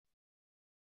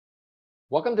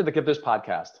Welcome to the Gifters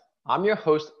Podcast. I'm your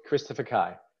host, Christopher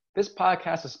Kai. This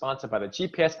podcast is sponsored by the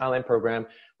GPS Online Program,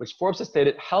 which Forbes has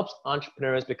stated helps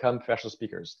entrepreneurs become professional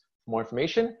speakers. For more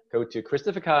information, go to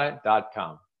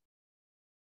christopherkai.com.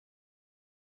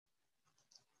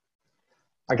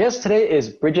 Our guest today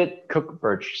is Bridget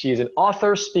Cook-Burch. She is an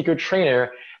author, speaker,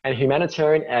 trainer, and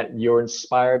humanitarian at Your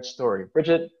Inspired Story.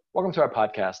 Bridget, welcome to our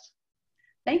podcast.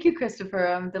 Thank you, Christopher.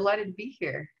 I'm delighted to be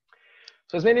here.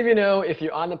 So as many of you know, if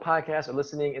you're on the podcast or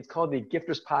listening, it's called the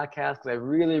Gifters Podcast because I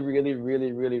really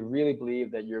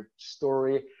believe that your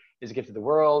story is a gift to the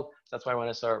world. So that's why I want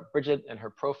to start Bridget and her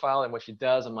profile and what she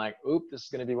does. I'm like, oop, this is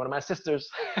going to be one of my sisters.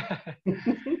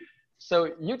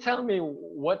 So you tell me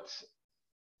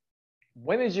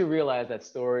when did you realize that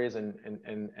stories and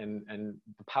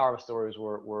the power of stories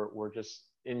were just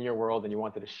in your world and you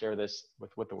wanted to share this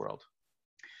with the world?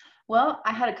 Well,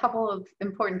 I had a couple of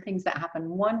important things that happened.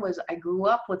 One was I grew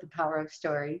up with the power of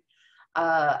story.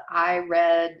 I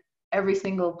read every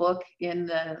single book in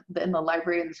the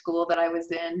library in the school that I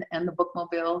was in and the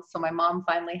bookmobile. So my mom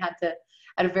finally had to,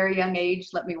 at a very young age,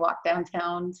 let me walk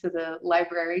downtown to the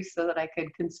library so that I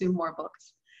could consume more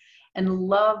books, and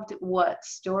loved what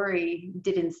story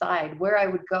did inside, where I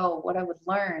would go, what I would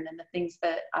learn, and the things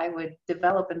that I would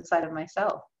develop inside of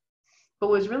myself. But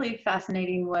what was really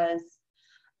fascinating was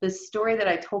the story that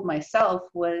I told myself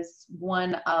was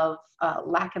one of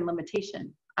lack and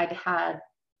limitation. I'd had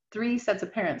 3 sets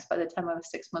of parents by the time I was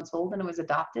 6 months old and I was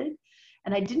adopted.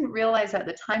 And I didn't realize at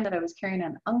the time that I was carrying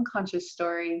an unconscious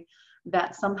story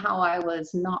that somehow I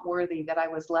was not worthy, that I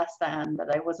was less than,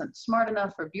 that I wasn't smart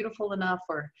enough or beautiful enough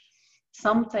or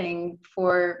something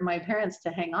for my parents to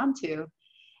hang on to.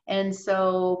 And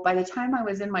so by the time I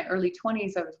was in my early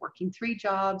 20s, I was working 3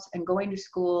 jobs and going to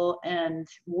school and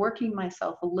working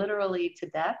myself literally to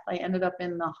death. I ended up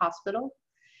in the hospital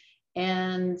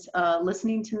and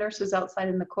listening to nurses outside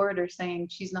in the corridor saying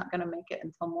she's not going to make it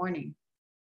until morning.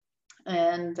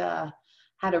 And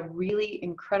had a really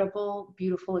incredible,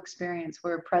 beautiful experience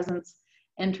where a presence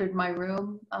entered my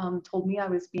room, told me I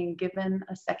was being given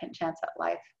a second chance at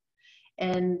life,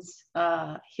 and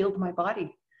healed my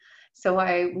body. So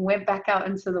I went back out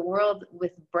into the world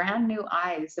with brand new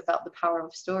eyes about the power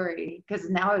of story, because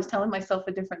now I was telling myself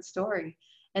a different story.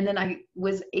 And then I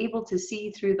was able to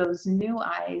see through those new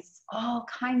eyes all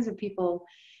kinds of people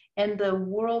and the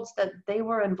worlds that they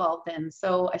were involved in.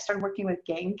 So I started working with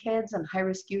gang kids and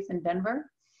high-risk youth in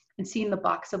Denver and seeing the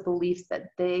box of beliefs that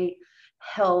they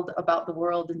held about the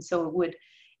world. And so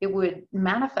it would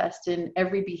manifest in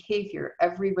every behavior,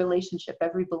 every relationship,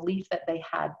 every belief that they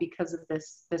had because of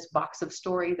this box of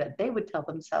story that they would tell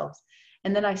themselves.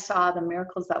 And then I saw the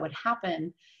miracles that would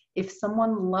happen if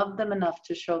someone loved them enough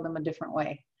to show them a different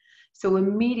way. So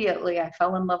immediately I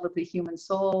fell in love with the human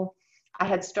soul. I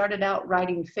had started out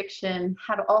writing fiction,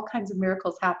 had all kinds of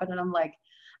miracles happen. And I'm like,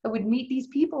 I would meet these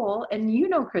people, and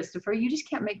Christopher, you just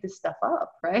can't make this stuff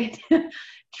up, right?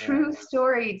 True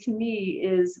story to me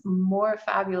is more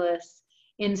fabulous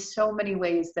in so many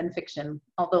ways than fiction,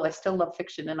 although I still love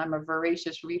fiction and I'm a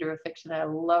voracious reader of fiction. I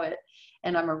love it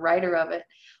and I'm a writer of it,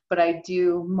 but I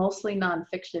do mostly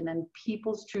nonfiction, and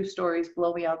people's true stories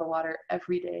blow me out of the water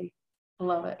every day. I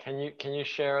love it. Can you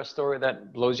share a story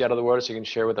that blows you out of the water so you can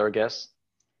share with our guests?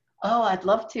 Oh, I'd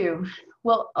love to.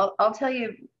 Well, I'll tell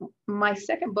you, my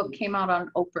second book came out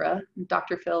on Oprah,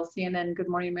 Dr. Phil, CNN, Good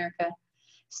Morning America,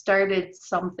 started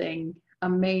something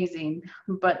amazing,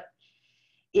 but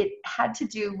it had to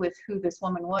do with who this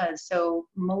woman was. So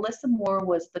Melissa Moore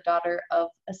was the daughter of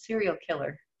a serial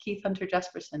killer, Keith Hunter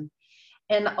Jesperson.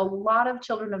 And a lot of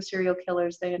children of serial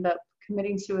killers, they end up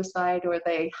committing suicide or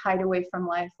they hide away from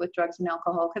life with drugs and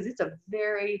alcohol because it's a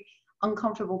very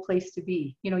uncomfortable place to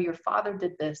be. Your father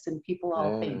did this, and people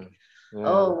all think,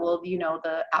 oh, well,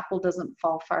 the apple doesn't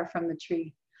fall far from the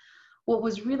tree. What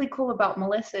was really cool about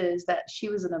Melissa is that she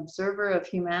was an observer of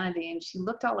humanity, and she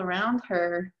looked all around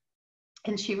her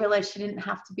and she realized she didn't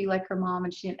have to be like her mom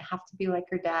and she didn't have to be like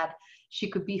her dad. She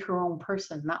could be her own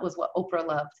person. That was what Oprah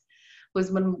loved,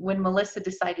 was when Melissa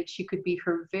decided she could be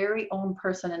her very own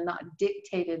person and not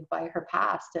dictated by her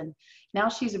past. And now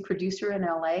she's a producer in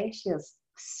LA. She has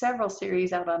several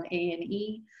series out on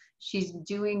A&E. She's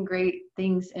doing great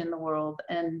things in the world,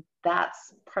 and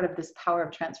that's part of this power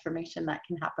of transformation that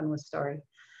can happen with story.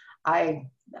 I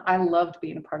loved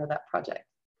being a part of that project.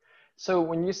 So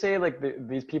when you say like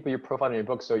these people you profile in your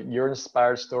book, so Your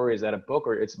Inspired Story, is that a book,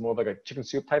 or it's more of like a chicken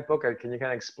soup type book? Or can you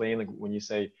kind of explain, like, when you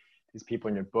say these people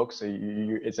in your book, so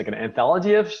it's like an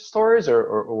anthology of stories,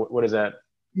 or what is that?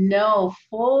 No,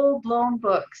 full-blown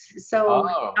books.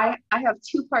 So I have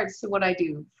 2 parts to what I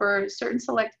do. For certain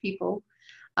select people,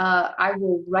 I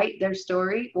will write their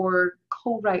story or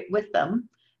co-write with them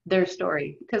their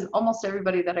story, because almost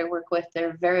everybody that I work with,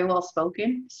 they're very well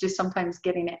spoken. It's just sometimes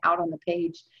getting it out on the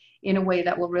page in a way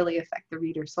that will really affect the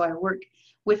reader. So I work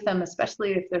with them,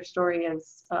 especially if their story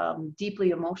is deeply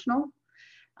emotional,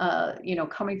 you know,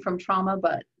 coming from trauma,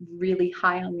 but really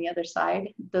high on the other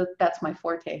side. That's my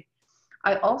forte.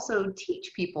 I also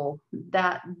teach people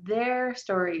that their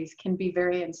stories can be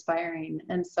very inspiring.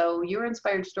 And so Your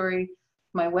Inspired Story,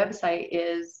 my website,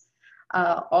 is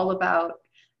all about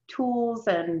tools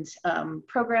and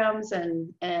programs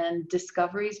and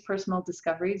discoveries, personal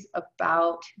discoveries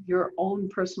about your own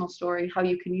personal story, how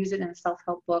you can use it in a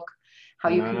self-help book, how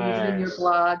you can use it in your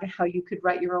blog, how you could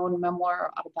write your own memoir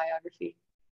or autobiography.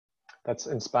 That's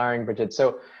inspiring, Bridget.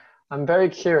 So I'm very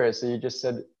curious. So you just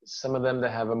said some of them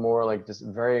that have a more like just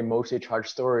very emotionally charged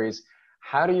stories.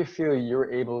 How do you feel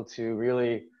you're able to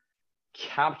really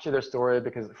capture their story?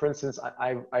 Because, for instance,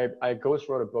 I ghost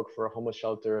wrote a book for a homeless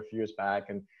shelter a few years back,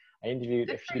 and I interviewed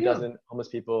a few dozen homeless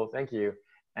people. Thank you.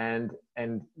 And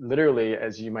literally,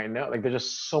 as you might know, like there's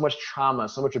just so much trauma,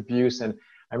 so much abuse. And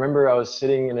I remember I was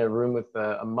sitting in a room with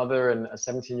a mother and a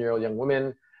 17-year-old young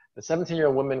woman. The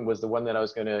 17-year-old woman was the one that I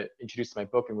was going to introduce to my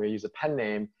book, and we used a pen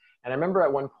name. And I remember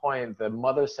at one point the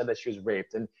mother said that she was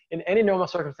raped. And in any normal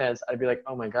circumstance, I'd be like,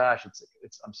 oh my gosh,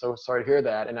 I'm so sorry to hear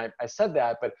that. And I said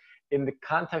that, but in the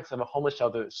context of a homeless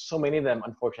shelter, so many of them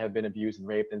unfortunately have been abused and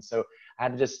raped. And so I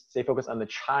had to just stay focused on the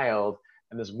child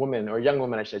and this woman, or young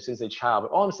woman, I shouldn't say child.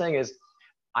 But all I'm saying is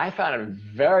I found it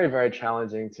very, very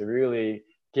challenging to really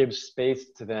give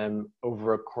space to them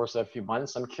over a course of a few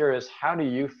months. I'm curious, how do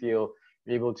you feel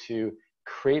you're able to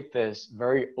create this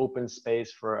very open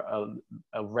space for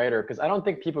a writer? Because I don't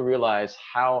think people realize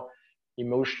how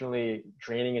emotionally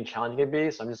draining and challenging it can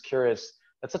be. So I'm just curious,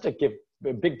 that's such a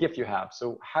big gift you have.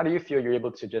 So how do you feel you're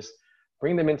able to just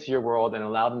bring them into your world and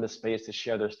allow them the space to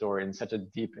share their story in such a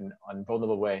deep and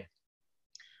vulnerable way?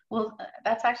 Well,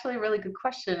 that's actually a really good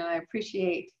question, and I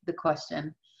appreciate the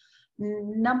question.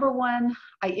 Number one,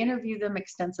 I interview them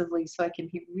extensively so I can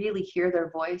really hear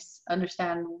their voice,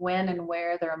 understand when and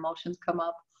where their emotions come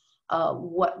up,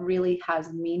 what really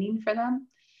has meaning for them.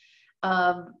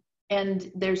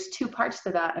 And there's two parts to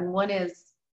that. And one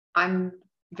is I'm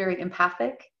very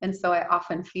empathic, and so I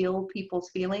often feel people's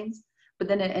feelings, but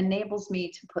then it enables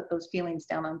me to put those feelings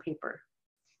down on paper.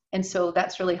 And so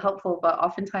that's really helpful. But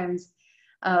oftentimes,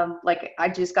 like I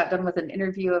just got done with an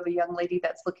interview of a young lady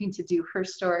that's looking to do her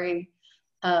story.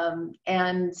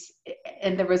 And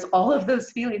there was all of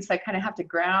those feelings. So I kind of have to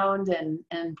ground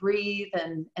and breathe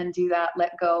and do that,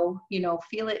 let go, you know,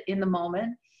 feel it in the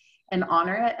moment and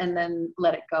honor it and then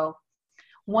let it go.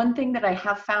 One thing that I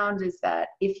have found is that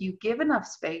if you give enough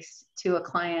space to a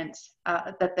client,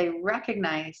 that they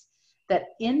recognize that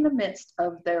in the midst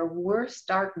of their worst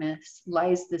darkness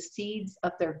lies the seeds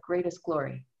of their greatest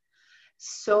glory.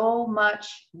 So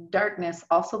much darkness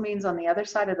also means on the other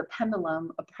side of the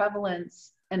pendulum, a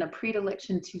prevalence and a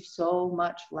predilection to so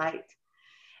much light.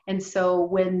 And so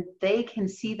when they can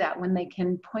see that, when they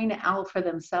can point it out for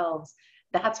themselves,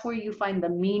 that's where you find the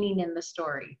meaning in the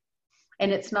story.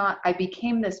 And it's not, I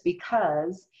became this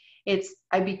because, it's,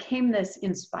 I became this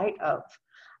in spite of.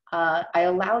 I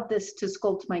allowed this to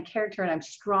sculpt my character and I'm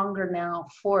stronger now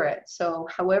for it. So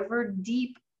however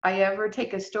deep I ever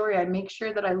take a story, I make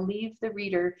sure that I leave the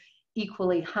reader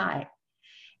equally high.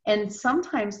 And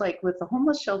sometimes, like with the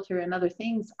homeless shelter and other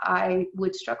things, I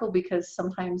would struggle because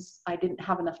sometimes I didn't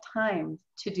have enough time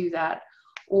to do that.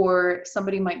 Or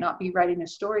somebody might not be writing a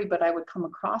story, but I would come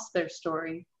across their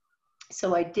story.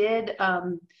 So I did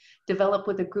develop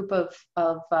with a group of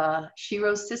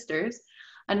Sheroes Sisters,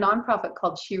 a nonprofit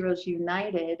called Sheroes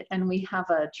United, and we have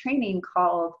a training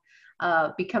called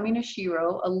Becoming a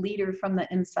Shero, a leader from the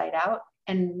inside out.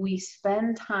 And we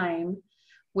spend time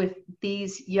with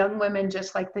these young women,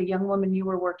 just like the young woman you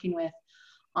were working with,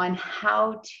 on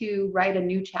how to write a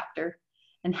new chapter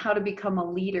and how to become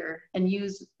a leader and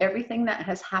use everything that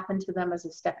has happened to them as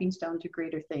a stepping stone to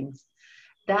greater things.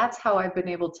 That's how I've been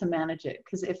able to manage it.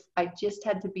 Because if I just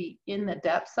had to be in the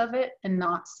depths of it and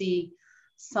not see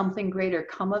something greater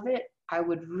come of it, I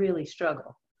would really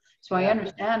struggle. So I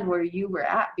understand where you were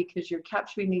at because you're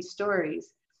capturing these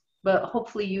stories, but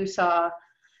hopefully you saw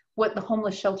what the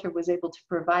homeless shelter was able to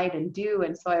provide and do.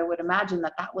 And so I would imagine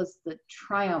that that was the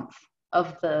triumph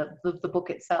of the book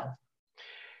itself.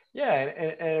 Yeah,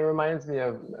 and it reminds me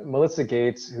of Melissa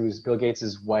Gates, who's Bill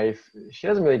Gates' wife. She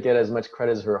doesn't really get as much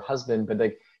credit as her husband, but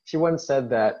like she once said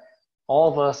that all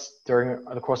of us during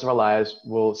the course of our lives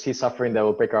will see suffering that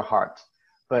will break our heart,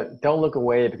 but don't look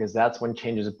away because that's when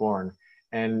change is born.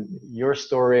 And your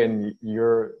story and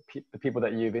the people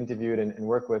that you've interviewed and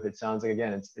worked with, it sounds like,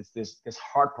 again, it's this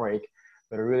heartbreak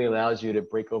but it really allows you to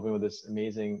break open with this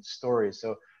amazing story.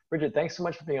 So Bridget, thanks so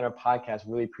much for being on our podcast.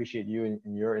 Really appreciate you and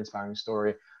your inspiring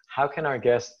story. How can our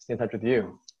guests stay in touch with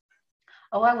you?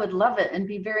 Oh, I would love it and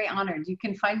be very honored. You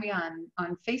can find me on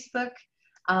Facebook.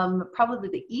 Probably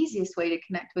the easiest way to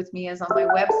connect with me is on my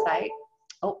website.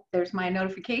 Oh, there's my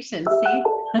notification. See?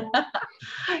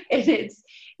 It's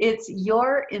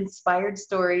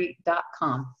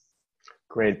yourinspiredstory.com.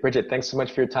 Great. Bridget, thanks so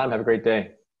much for your time. Have a great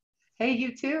day. Hey,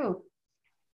 you too.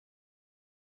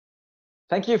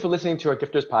 Thank you for listening to our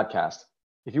Gifters podcast.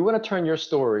 If you want to turn your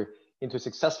story into a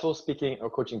successful speaking or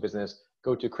coaching business,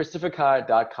 go to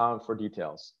christopherkai.com for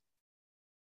details.